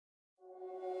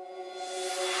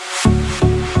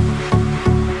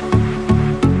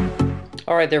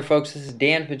All right there, folks. This is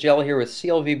Dan Pagella here with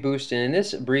CLV Boost, and in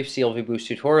this brief CLV Boost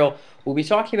tutorial, we'll be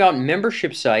talking about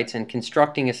membership sites and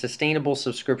constructing a sustainable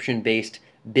subscription-based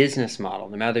business model,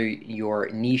 no matter your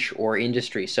niche or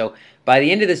industry. So by the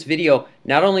end of this video,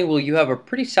 not only will you have a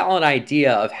pretty solid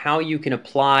idea of how you can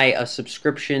apply a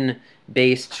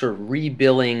subscription-based sort of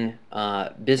rebilling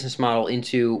business model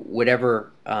into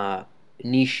whatever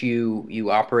niche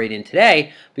you operate in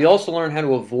today, but you also learn how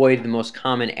to avoid the most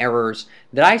common errors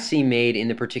that I see made in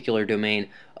the particular domain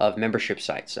of membership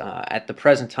sites. At the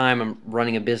present time, I'm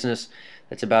running a business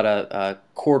that's about a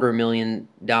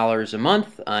 $250,000 a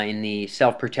month in the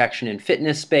self-protection and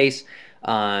fitness space,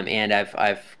 and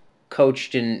I've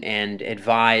coached and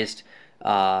advised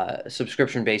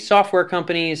subscription-based software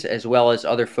companies as well as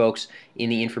other folks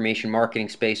in the information marketing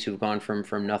space who've gone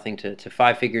from nothing to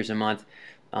 5 figures a month.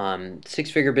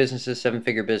 6-figure businesses,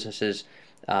 7-figure businesses,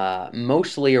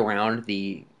 mostly around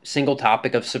the single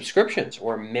topic of subscriptions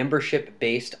or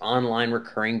membership-based online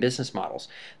recurring business models.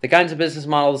 The kinds of business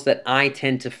models that I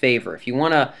tend to favor. If you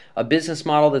want a business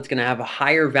model that's going to have a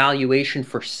higher valuation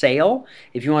for sale,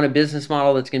 if you want a business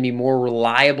model that's going to be more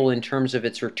reliable in terms of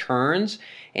its returns,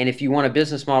 and if you want a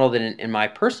business model that, in my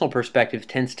personal perspective,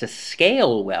 tends to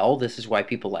scale well, this is why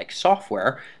people like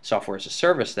software as a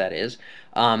service that is,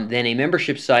 then a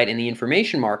membership site in the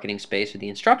information marketing space or the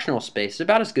instructional space is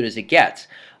about as good as it gets.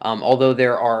 Although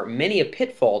there are many a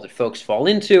pitfall that folks fall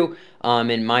into,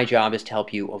 and my job is to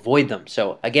help you avoid them.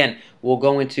 So again, we'll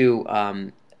go into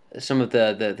some of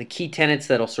the key tenets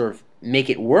that'll sort of make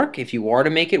it work if you are to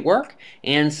make it work,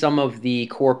 and some of the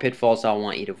core pitfalls I'll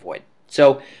want you to avoid.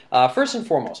 So first and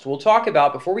foremost, we'll talk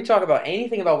about, before we talk about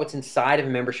anything about what's inside of a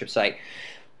membership site,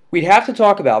 we'd have to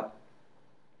talk about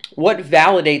what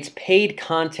validates paid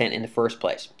content in the first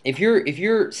place. If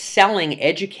you're selling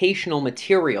educational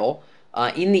material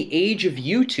in the age of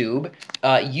YouTube,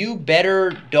 you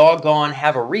better doggone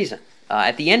have a reason.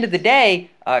 At the end of the day,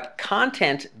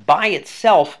 content by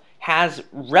itself has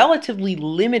relatively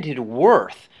limited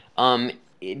worth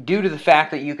due to the fact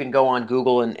that you can go on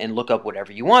Google and look up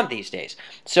whatever you want these days.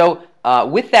 So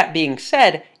with that being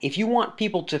said, if you want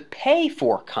people to pay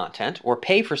for content or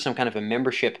pay for some kind of a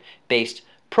membership-based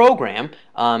program,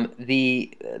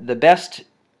 the best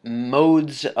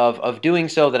modes of doing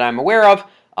so that I'm aware of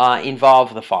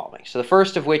involve the following. So the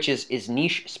first of which is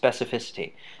niche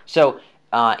specificity. So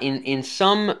in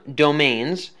some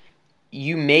domains,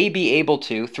 you may be able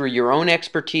to, through your own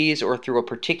expertise or through a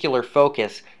particular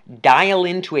focus, dial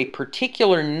into a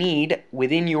particular need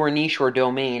within your niche or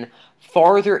domain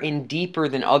farther and deeper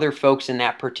than other folks in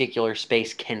that particular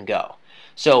space can go.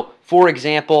 So, for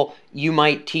example, you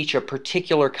might teach a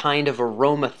particular kind of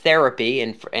aromatherapy,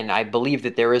 and I believe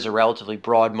that there is a relatively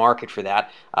broad market for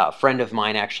that. A friend of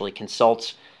mine actually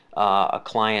consults a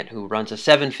client who runs a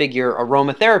 7-figure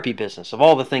aromatherapy business, of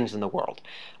all the things in the world.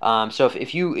 So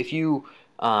if you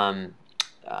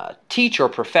teach or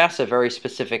profess a very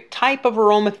specific type of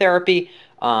aromatherapy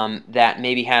that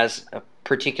maybe has a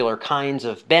particular kinds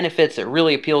of benefits that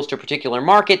really appeals to a particular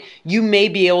market, you may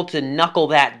be able to knuckle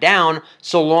that down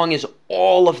so long as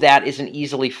all of that isn't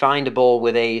easily findable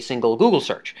with a single Google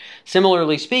search.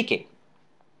 Similarly speaking,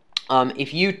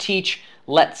 if you teach,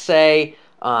 let's say,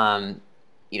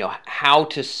 how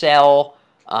to sell,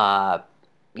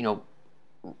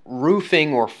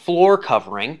 roofing or floor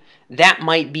covering, that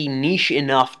might be niche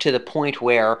enough to the point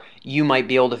where you might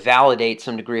be able to validate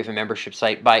some degree of a membership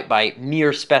site by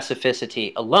mere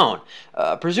specificity alone.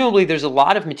 Presumably, there's a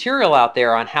lot of material out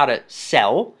there on how to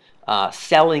sell.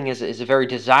 Selling is a very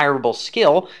desirable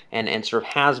skill and sort of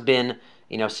has been,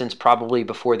 since probably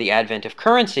before the advent of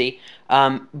currency.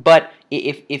 But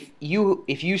if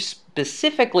you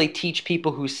specifically teach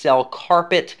people who sell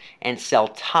carpet and sell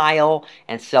tile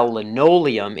and sell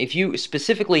linoleum, if you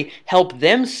specifically help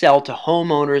them sell to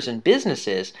homeowners and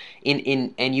businesses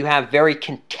and you have very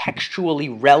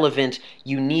contextually relevant,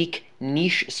 unique,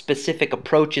 niche-specific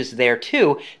approaches there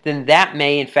too, then that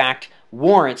may in fact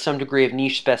warrant some degree of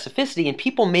niche specificity, and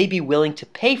people may be willing to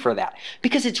pay for that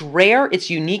because it's rare, it's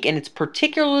unique, and it's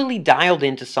particularly dialed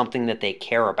into something that they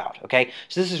care about, okay?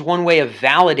 So this is one way of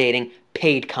validating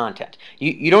paid content.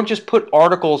 You don't just put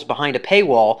articles behind a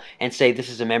paywall and say this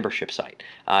is a membership site.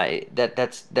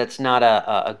 That's not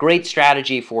a great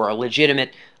strategy for a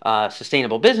legitimate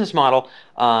sustainable business model,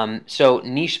 so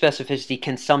niche specificity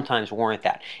can sometimes warrant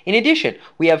that. In addition,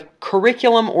 we have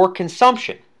curriculum or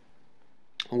consumption.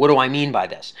 What do I mean by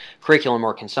this? Curriculum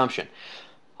or consumption.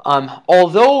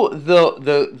 Although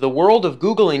the world of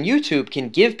Google and YouTube can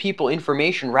give people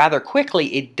information rather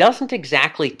quickly, it doesn't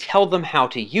exactly tell them how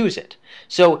to use it.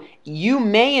 So you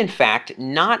may, in fact,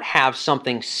 not have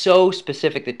something so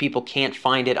specific that people can't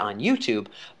find it on YouTube,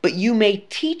 but you may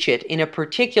teach it in a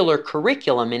particular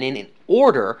curriculum and in an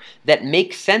order that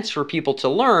makes sense for people to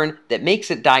learn, that makes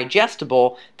it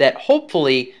digestible, that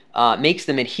hopefully makes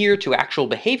them adhere to actual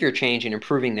behavior change and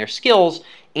improving their skills,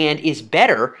 and is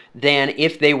better than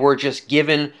if they were just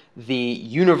given the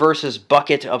universe's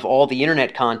bucket of all the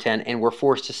internet content and were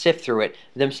forced to sift through it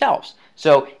themselves.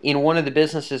 So in one of the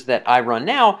businesses that I run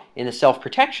now in the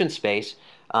self-protection space,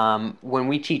 when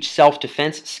we teach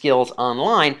self-defense skills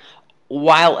online,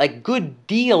 while a good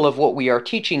deal of what we are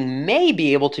teaching may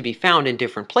be able to be found in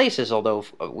different places, although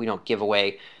we don't give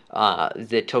away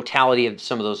the totality of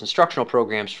some of those instructional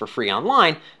programs for free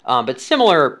online, but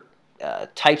similar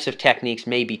types of techniques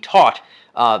may be taught.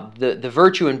 The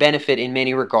virtue and benefit in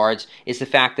many regards is the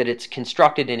fact that it's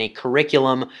constructed in a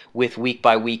curriculum with week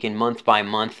by week and month by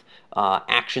month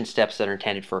action steps that are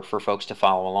intended for folks to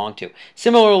follow along to.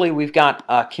 Similarly, we've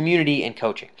got community and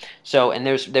coaching. So, and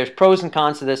there's pros and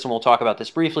cons to this, and we'll talk about this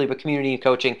briefly, but community and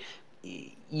coaching,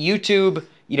 YouTube,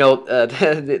 you know,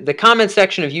 the comment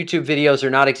section of YouTube videos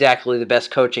are not exactly the best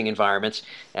coaching environments,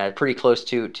 pretty close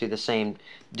to the same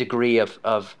degree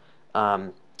of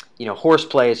you know,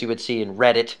 horseplay as you would see in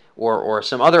Reddit or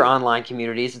some other online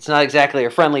communities. It's not exactly a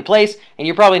friendly place, and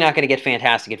you're probably not going to get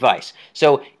fantastic advice.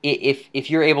 So if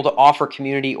you're able to offer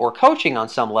community or coaching on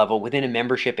some level within a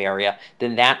membership area,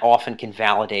 then that often can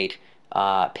validate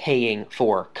paying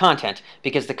for content,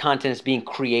 because the content is being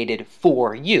created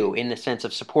for you in the sense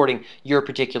of supporting your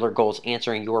particular goals,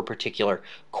 answering your particular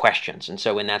questions. And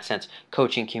so in that sense,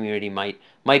 coaching community might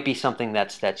be something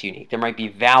that's unique. There might be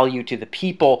value to the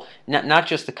people, not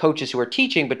just the coaches who are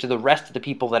teaching, but to the rest of the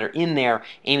people that are in there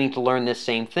aiming to learn this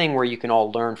same thing, where you can all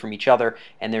learn from each other,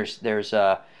 and there's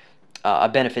a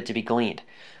benefit to be gleaned.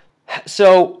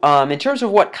 So in terms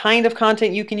of what kind of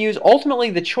content you can use, ultimately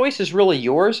the choice is really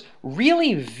yours.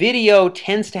 Really, video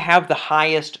tends to have the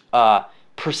highest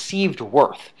perceived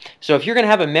worth. So if you're going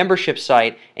to have a membership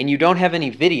site and you don't have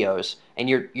any videos, and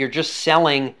you're just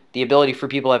selling the ability for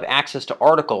people to have access to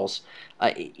articles,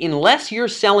 unless you're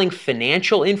selling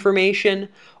financial information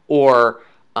or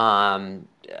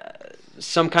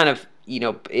some kind of, you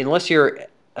know, unless you're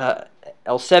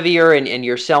Elsevier and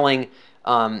you're selling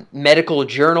medical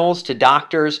journals to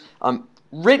doctors,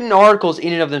 written articles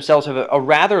in and of themselves have a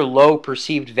rather low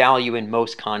perceived value in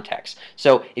most contexts.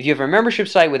 So if you have a membership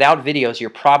site without videos, you're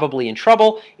probably in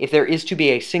trouble. If there is to be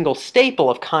a single staple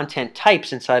of content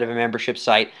types inside of a membership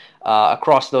site,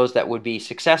 across those that would be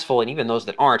successful and even those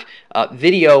that aren't,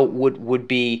 video would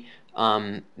be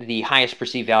the highest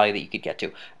perceived value that you could get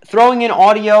to. Throwing in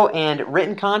audio and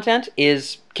written content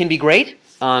can be great,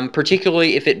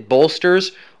 particularly if it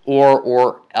bolsters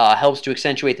or helps to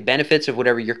accentuate the benefits of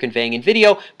whatever you're conveying in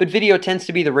video, but video tends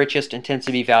to be the richest and tends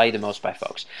to be valued the most by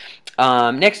folks.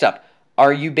 Next up,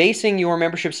 are you basing your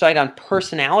membership site on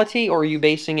personality, or are you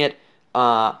basing it,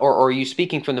 or are you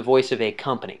speaking from the voice of a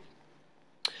company?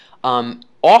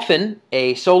 Often,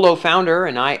 a solo founder,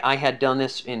 and I had done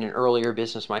this in an earlier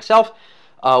business myself,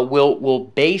 will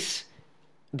base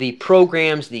the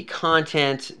programs, the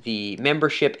content, the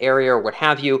membership area, or what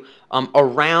have you,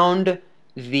 around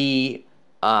the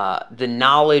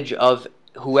knowledge of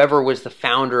whoever was the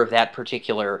founder of that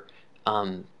particular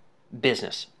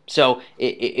business. So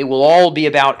it will all be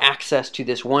about access to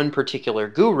this one particular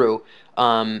guru.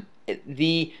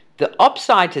 The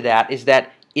upside to that is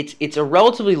that it's a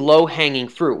relatively low-hanging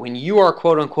fruit. When you are,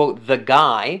 quote-unquote, the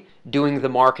guy doing the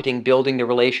marketing, building the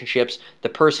relationships, the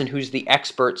person who's the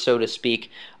expert, so to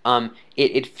speak,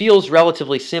 it feels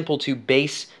relatively simple to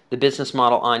base the business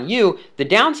model on you. The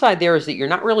downside there is that you're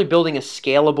not really building a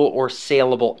scalable or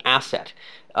saleable asset.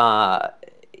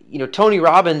 You know, Tony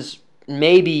Robbins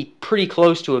may be pretty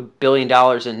close to $1 billion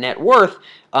in net worth,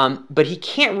 but he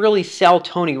can't really sell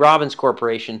Tony Robbins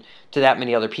Corporation to that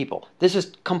many other people. This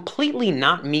is completely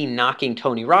not me knocking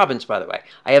Tony Robbins, by the way.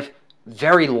 I have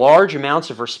very large amounts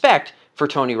of respect for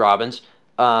Tony Robbins,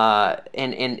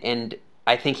 and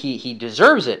I think he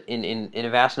deserves it in a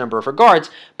vast number of regards,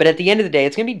 but at the end of the day,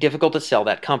 it's going to be difficult to sell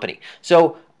that company.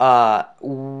 So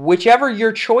whichever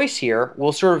your choice here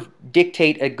will sort of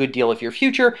dictate a good deal of your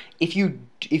future. If you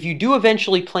do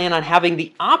eventually plan on having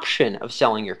the option of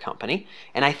selling your company,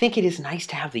 and I think it is nice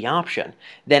to have the option,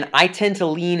 then I tend to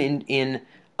lean in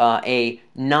a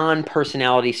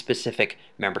non-personality specific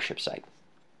membership site.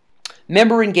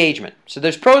 Member engagement. So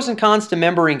there's pros and cons to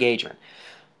member engagement.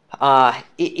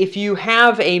 If you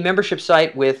have a membership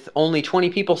site with only 20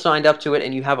 people signed up to it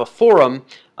and you have a forum,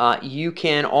 you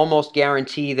can almost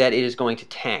guarantee that it is going to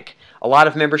tank. A lot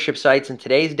of membership sites in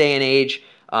today's day and age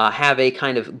have a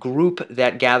kind of group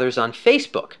that gathers on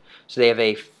Facebook. So they have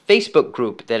a Facebook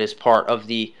group that is part of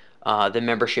the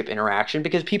membership interaction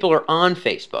because people are on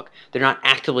Facebook. They're not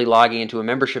actively logging into a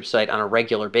membership site on a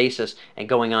regular basis and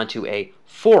going onto a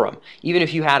forum. Even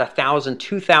if you had 1,000,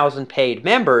 2,000 paid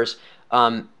members,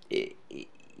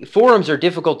 forums are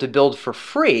difficult to build for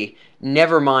free,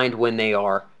 never mind when they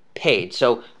are paid.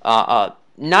 So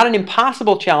not an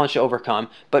impossible challenge to overcome,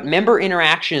 but member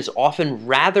interaction is often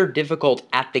rather difficult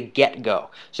at the get-go.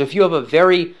 So if you have a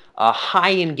very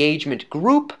high engagement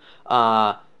group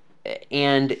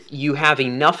and you have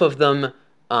enough of them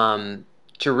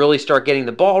to really start getting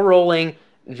the ball rolling,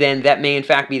 then that may in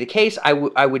fact be the case. I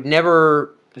would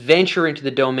never venture into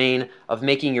the domain of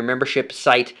making your membership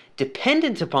site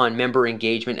dependent upon member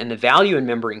engagement and the value in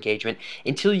member engagement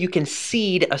until you can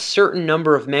seed a certain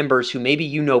number of members who maybe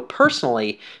you know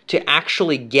personally to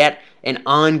actually get an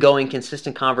ongoing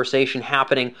consistent conversation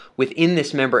happening within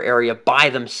this member area by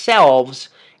themselves.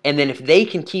 And then if they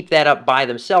can keep that up by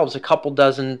themselves, a couple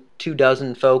dozen, 2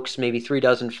 dozen folks, maybe 3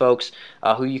 dozen folks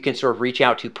who you can sort of reach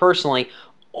out to personally,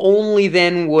 only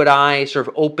then would I sort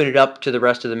of open it up to the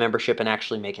rest of the membership and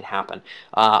actually make it happen.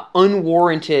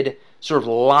 Unwarranted sort of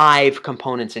live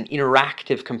components and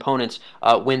interactive components,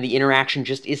 when the interaction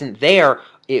just isn't there,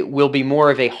 it will be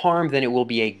more of a harm than it will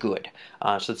be a good.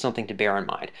 So it's something to bear in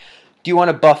mind. Do you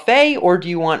want a buffet or do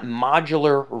you want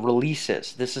modular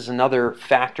releases? This is another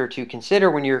factor to consider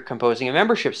when you're composing a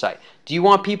membership site. Do you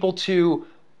want people to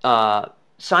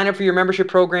sign up for your membership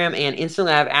program and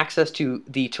instantly have access to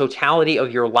the totality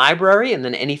of your library, and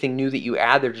then anything new that you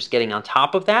add, they're just getting on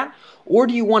top of that? Or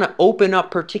do you want to open up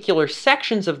particular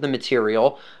sections of the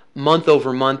material month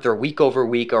over month or week over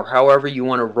week, or however you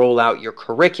want to roll out your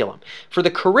curriculum? For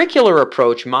the curricular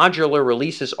approach, modular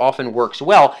releases often works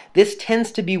well. This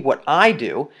tends to be what I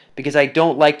do because I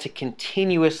don't like to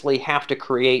continuously have to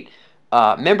create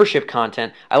membership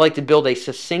content. I like to build a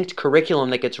succinct curriculum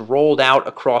that gets rolled out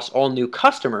across all new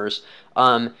customers,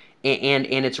 and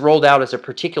it's rolled out as a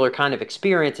particular kind of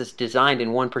experience. It's designed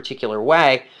in one particular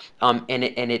way, and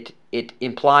it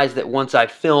implies that once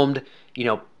I've filmed,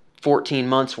 14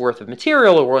 months worth of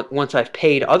material, or once I've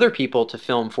paid other people to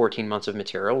film 14 months of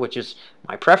material, which is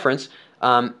my preference,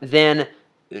 then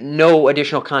no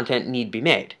additional content need be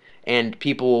made, and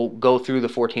people go through the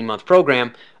 14-month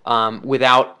program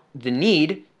without the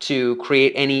need to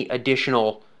create any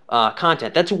additional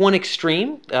content. That's one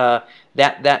extreme.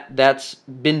 That's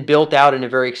been built out in a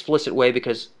very explicit way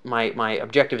because my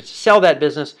objective is to sell that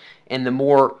business, and the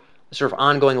more sort of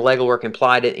ongoing legwork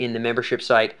implied in the membership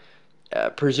site,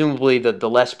 presumably the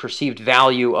less perceived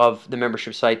value of the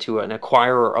membership site to an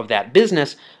acquirer of that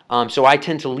business. So I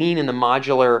tend to lean in the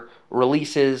modular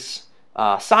releases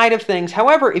side of things.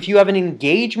 However, if you have an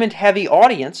engagement-heavy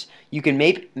audience, you can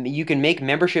make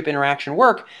membership interaction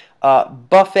work.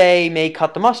 Buffet may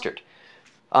cut the mustard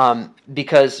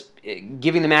because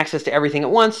giving them access to everything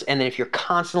at once, and then if you're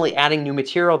constantly adding new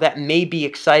material, that may be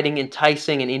exciting,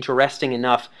 enticing, and interesting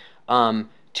enough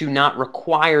to not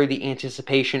require the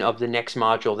anticipation of the next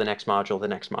module, the next module, the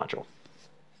next module.